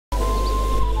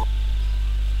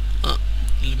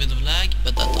bit of lag,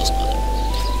 but that doesn't matter.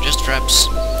 Just fraps.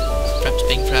 Fraps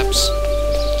being fraps.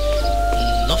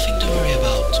 Nothing to worry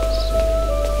about.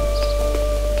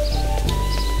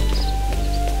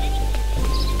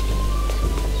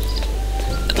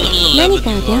 At level 11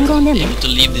 you are able to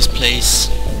leave this place.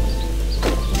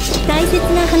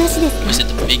 Visit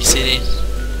the big city.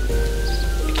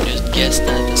 You can just guess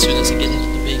that as soon as you get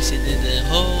into the big city, the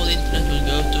whole internet will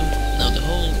go to... No, the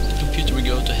whole computer will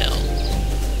go to hell.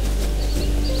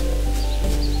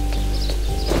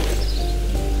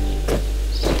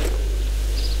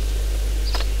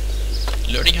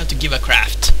 Learning how to give a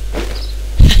craft.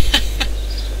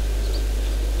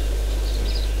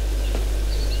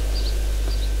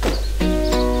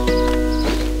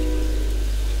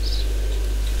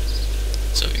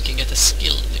 So you can get a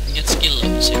skill, you can get skill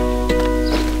levels here.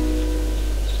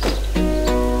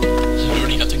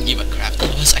 Learning how to give a craft,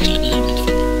 that was actually a little bit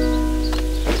funny.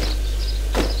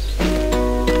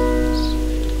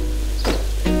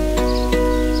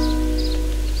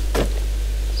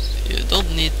 You don't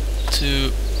need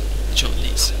to show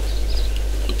these.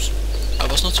 Oops. I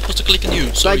was not supposed to click on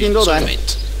you. Sorry,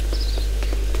 mate.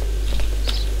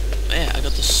 Yeah, I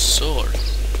got the sword.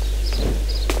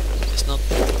 It's not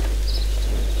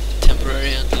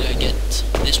temporary until I get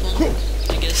this one,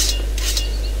 I guess.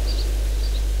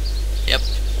 Yep.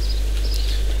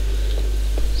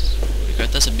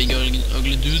 Regret, that's a big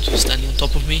ugly dude standing on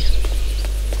top of me.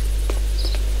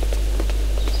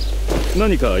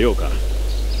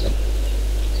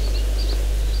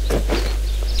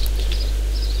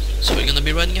 So we're gonna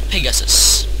be riding a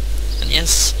Pegasus. And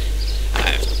yes,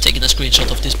 I've taken a screenshot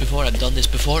of this before, I've done this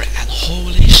before, and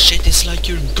holy shit, it's like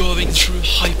you're going through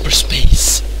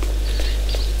hyperspace.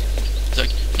 It's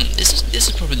like, this is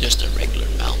probably just a regular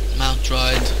mount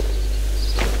ride.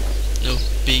 No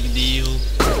big deal.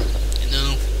 You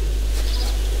know,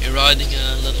 you're riding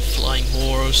a little flying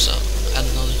horse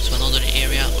to another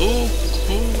area. Oh,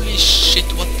 holy shit,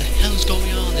 what the hell is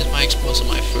going on? Was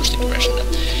my first impression that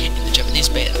in the Japanese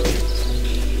beta.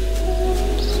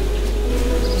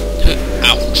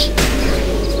 Ouch.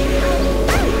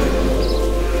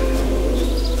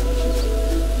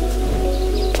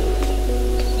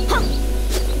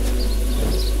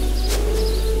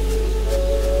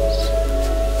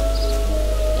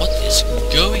 What is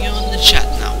going on in the chat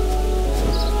now?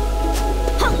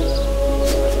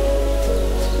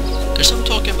 There's some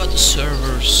talking about the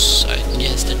servers. I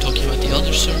guess they're talking about the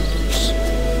other servers.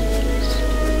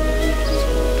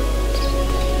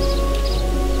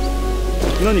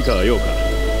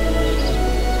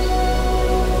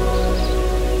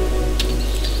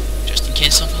 Just in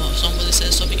case somebody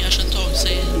says something I should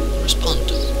say and respond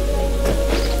to.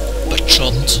 Butt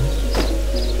shot.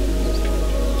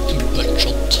 Butt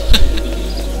shot.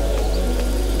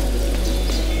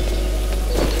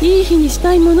 いい日にし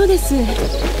たいものです。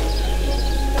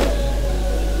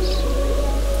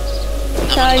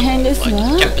大変ですわ。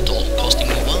Capital costing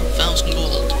me 1,000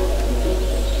 gold.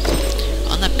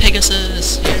 On a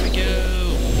Pegasus, here we go.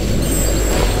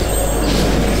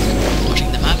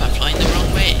 Watching the map, I'm flying the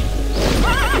wrong way.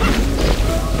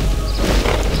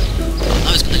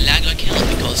 Now it's gonna lag like hell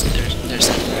because there's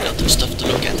a lot of stuff to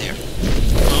look at here.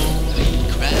 Holy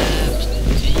crap!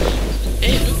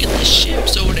 Hey, look at the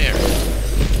ships over there.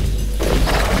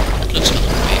 That looks kind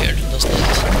of weird, doesn't it?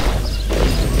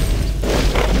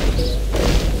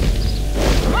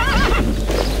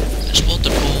 There's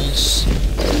waterfalls.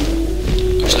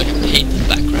 Looks like a painted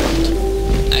background,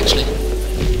 actually.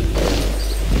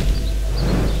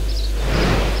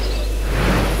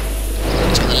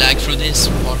 It's gonna lag through this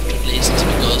part at least,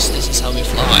 because this is how we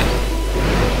fly.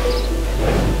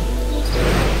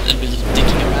 A little bit of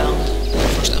digging around.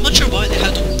 First, I'm not sure why they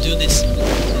have to do this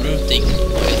routing,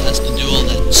 why it has to do all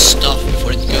that stuff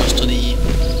before it goes to the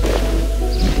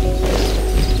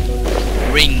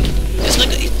ring. It's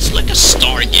like a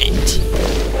Stargate.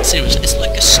 Seriously, it's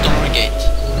like a Stargate.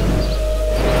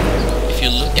 If you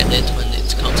look at it when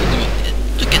it comes to doing it,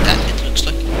 look at that. It looks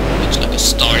like a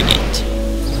Stargate.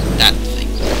 That thing.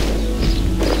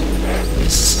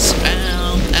 This is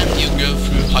round, and you go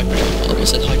through hyperspace. I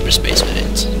almost said hyperspace with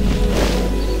it.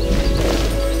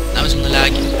 Now it's gonna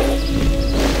lag.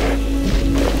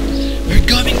 We're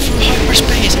going through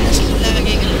hyperspace, and it's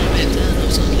lagging a little bit. No,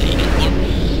 it's not lagging anymore.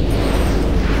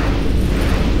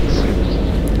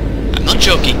 I'm not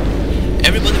joking.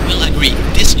 Everybody will agree.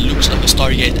 This looks like a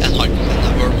Stargate and a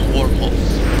wormhole.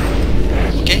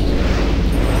 Okay?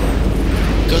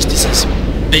 Because this is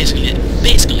basically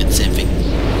the same thing.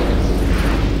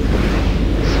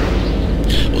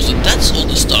 Oh, so that's all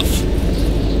the stuff.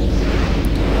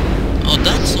 Oh,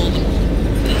 that's all the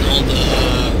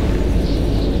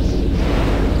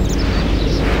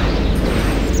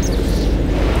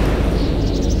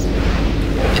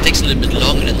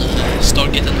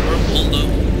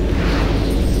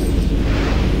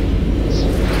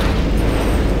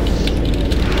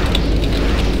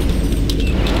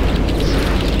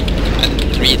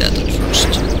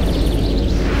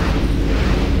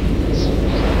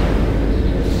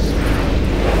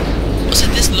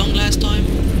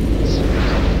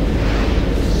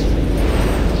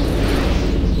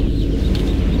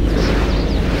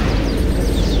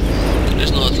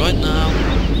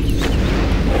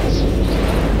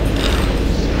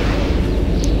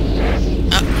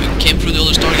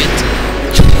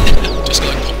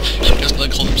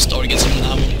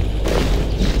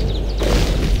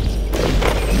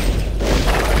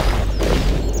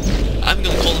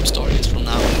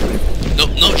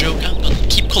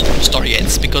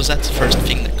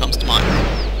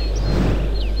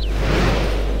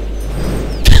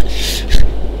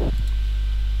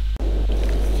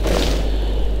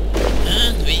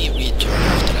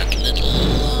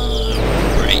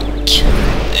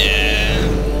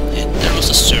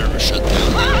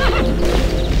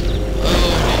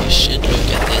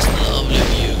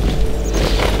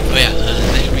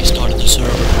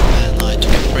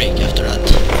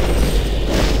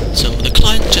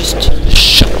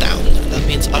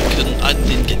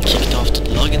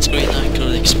login screen I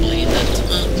could explain that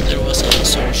there was a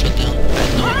server shutdown.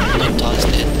 I noticed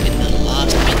it in the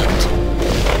last minute,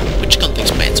 which kind of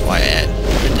explains why I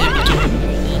weren't able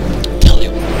to tell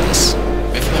you this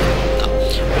before. Now,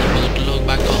 I'm going to log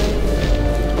back on.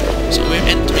 So we're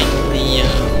entering the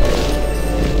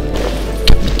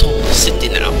capital city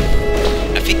now.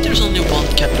 I think there's only one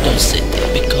capital city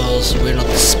because we're not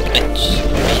split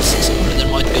bases, or there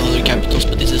might be other capitals,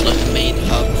 but this is like the main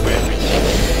hub for everything.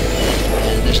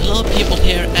 And there's a lot of people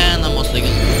here, and I'm most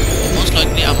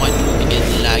likely I might begin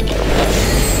lagging.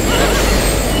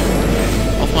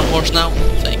 Off my horse now,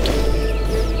 thank you.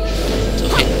 So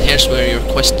okay, here's where your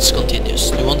quests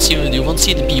continues. You won't see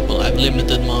the people. I've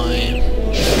limited my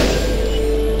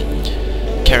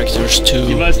characters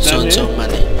to so and so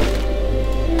many.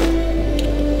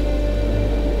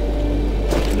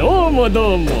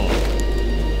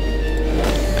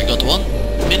 I got 1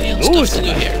 million stuff to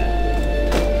do here.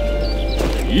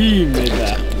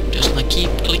 Just gonna keep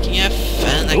clicking F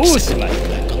and exit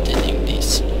and continuing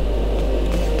this.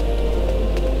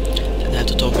 Then I have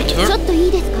to talk with her,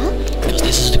 because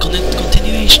this is the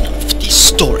continuation of the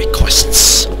story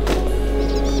quests. I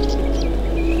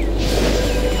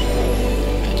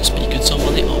have to speak with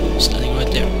somebody. Oh, standing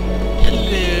right there.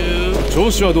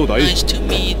 Hello. Nice to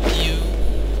meet you.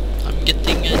 I'm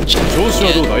getting a jacket.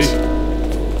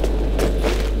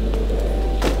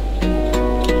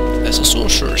 There's a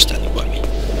sorcerer standing by me.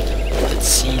 Let's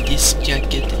see, this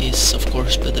jacket is of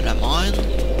course better than mine.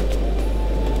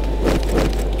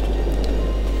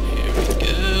 Here we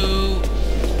go.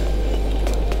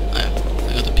 I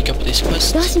gotta pick up this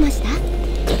quest. It's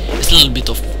a little bit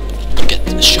of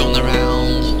get shown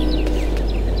around,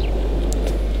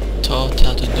 taught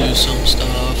how to do some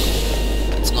stuff.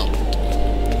 It's not,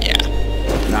 yeah.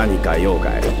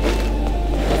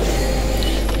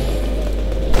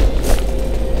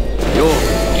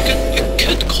 You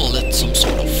could call it some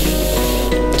sort of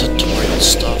tutorial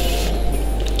stuff.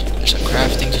 There's a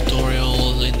crafting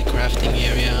tutorial in the crafting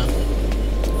area.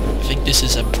 I think this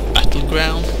is a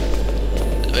battleground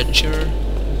adventure.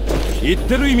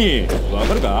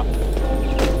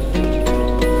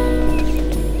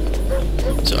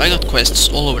 So I got quests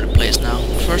all over the place now.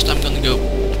 First I'm gonna go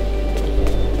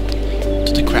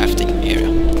to the crafting area.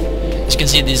 As you can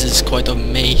see, this is quite a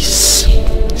maze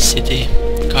city,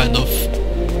 kind of.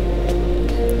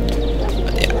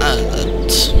 But yeah,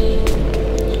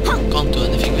 can't do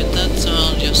anything with that, so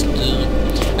I'll just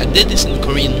I did this in the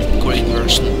Korean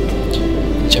version.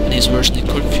 The Japanese version, it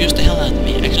confused the hell out of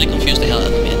me. Actually confused the hell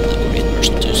out of me in the Korean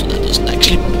version too, so that doesn't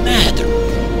actually matter.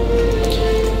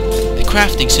 The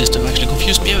crafting system actually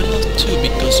confused me a lot too,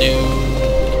 because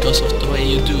of the way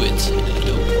you do it.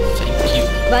 Hello, thank you.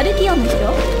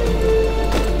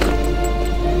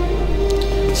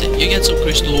 So you get some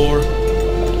crystal ore,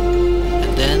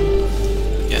 and then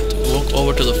you have to walk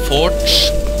over to the forge,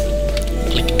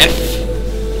 click F.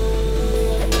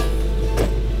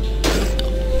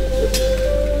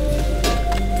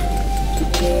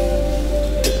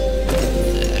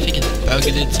 I think it bugged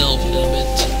itself a little bit.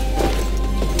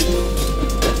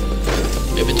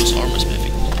 Maybe it was armor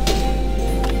smithing.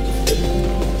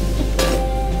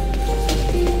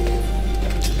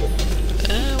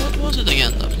 What was it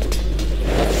again though?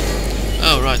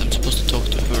 Oh right, I'm supposed to talk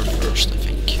to her first, I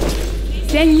think.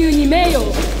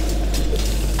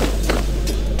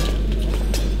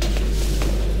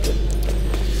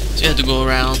 So you have to go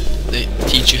around, they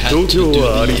teach you how to do the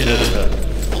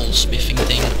whole smithing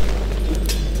thing.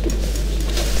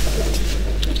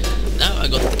 Now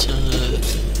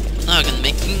now I can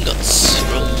make ingots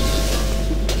from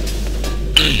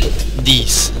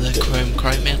these, the crime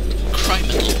metal.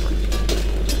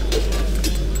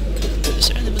 Is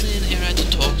there anybody in here I have to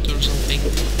talk to or something?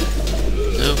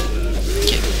 No?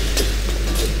 Okay.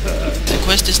 The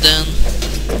quest is done.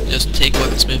 Just take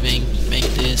weaponsmithing,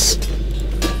 make this.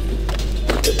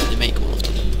 They make all of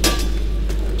them.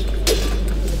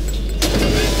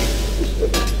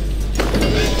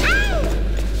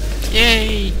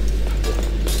 Yay!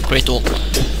 Great all.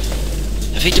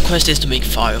 I think the quest is to make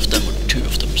 5 of them or 2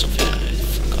 of them, something I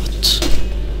forgot.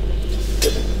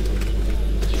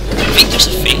 I think there's a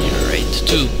failure rate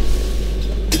too.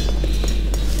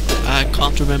 I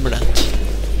can't remember that.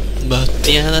 But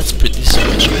yeah, that's pretty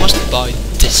strange. You must buy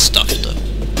this stuff though.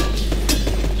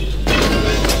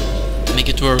 Make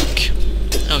it work.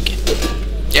 Okay.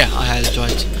 Yeah, I had it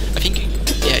right. I think,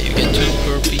 yeah, you get 2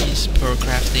 per piece, per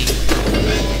crafting.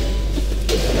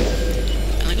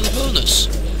 And I got a bonus.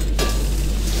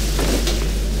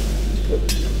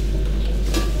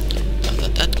 Now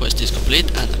that quest is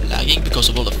complete, and I'm lagging because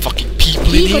of all the fucking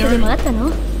people in here.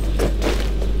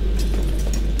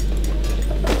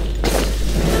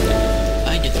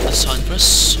 for a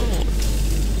sword.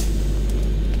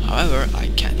 However, I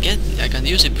can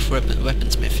use it for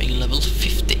weaponsmithing level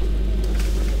 50.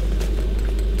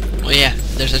 Oh yeah,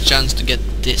 there's a chance to get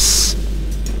this.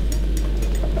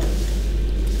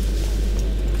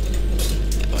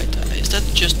 Wait, is that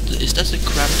the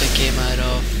crap that came out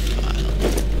of? I don't know.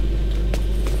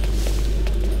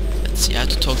 Let's see, I have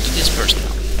to talk to this person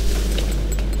now.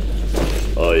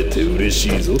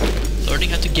 Learning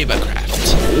how to give a craft.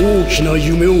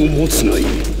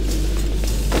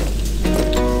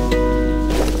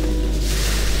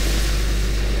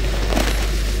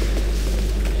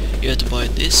 You have to buy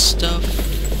this stuff.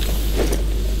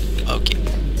 Okay.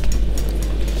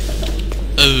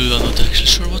 I'm not actually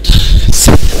sure what to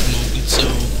say at the moment, so...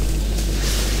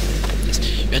 Yes.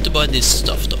 You have to buy this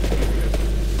stuff though.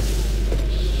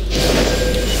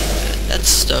 That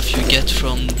stuff you get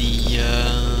from the...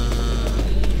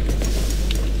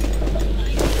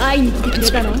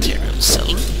 material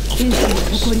seller, of course.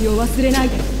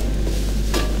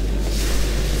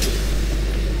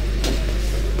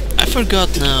 I forgot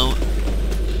now.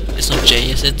 It's not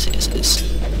J, is it? Yes, it is.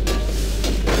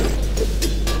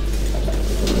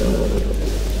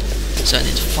 So I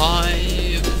need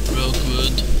 5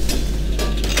 roguewood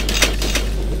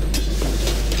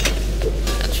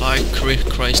and 5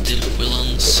 crystal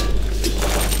quillons.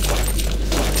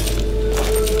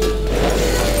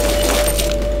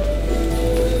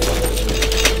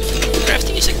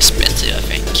 Crafting is expensive, I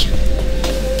think.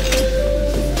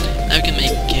 Now we can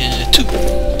make 2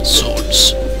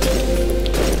 swords.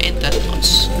 Ain't that much.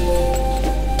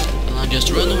 And I'll just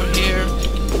run over here.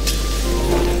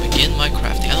 Begin my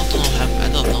crafting. I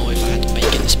don't know if I had to make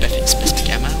any specific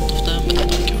amount of them, but I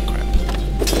don't give a crap.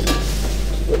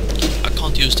 I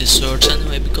can't use these swords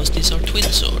anyway because these are twin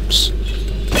swords.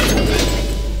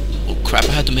 Oh crap!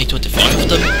 I had to make 25 of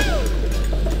them.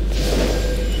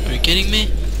 Are you kidding me?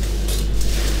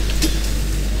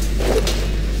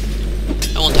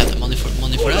 I won't have the money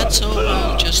for that, so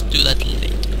I'll just do that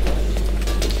later.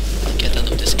 I'll get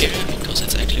out of this area because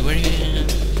it's actually very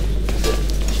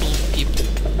full of people.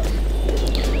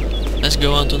 Let's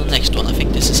go on to the next one. I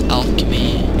think this is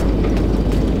alchemy.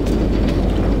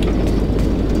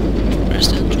 Where's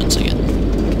the entrance again?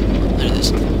 There it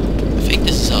is. I think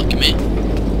this is alchemy.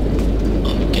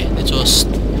 Okay, it was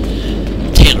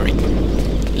tailoring.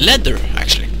 Leather,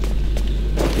 actually.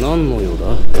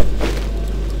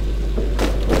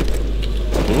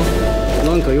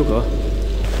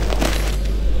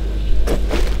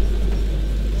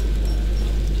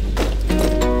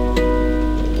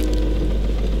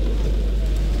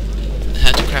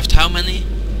 Had to craft how many?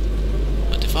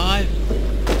 25?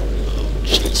 Oh,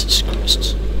 Jesus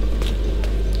Christ.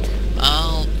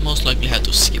 I'll most likely have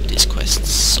to skip these quests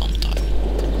sometime.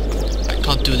 I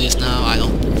can't do this now, I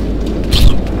don't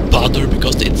bother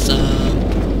because it's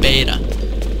beta.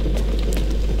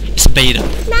 It's beta.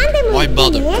 Why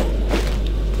bother?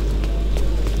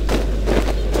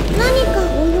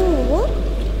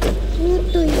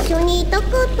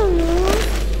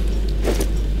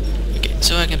 Okay,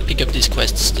 so I can pick up these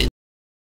quests in